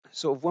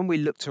sort of when we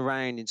looked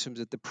around in terms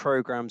of the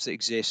programs that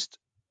exist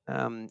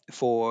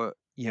for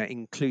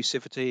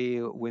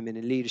inclusivity, women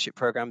in leadership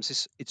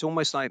programs, it's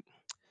almost like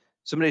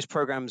some of these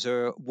programs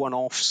are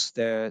one-offs.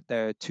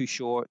 They're too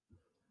short,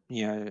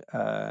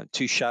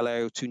 too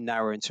shallow, too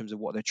narrow in terms of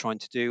what they're trying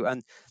to do,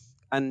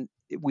 and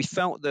we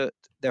felt that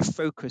their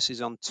focus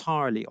is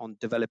entirely on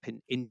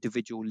developing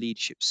individual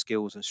leadership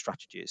skills and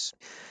strategies.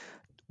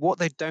 What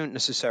they don't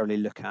necessarily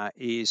look at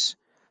is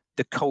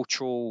the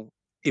cultural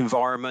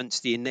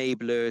environments, the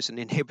enablers and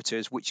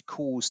inhibitors which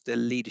cause the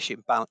leadership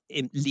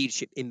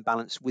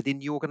imbalance within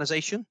the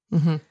organization.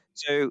 Mm-hmm.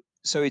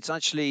 So it's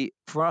actually,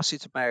 for us,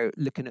 it's about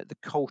looking at the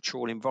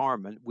cultural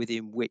environment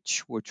within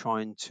which we're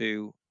trying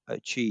to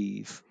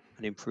achieve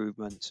an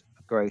improvement,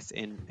 growth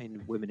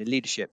in women in leadership.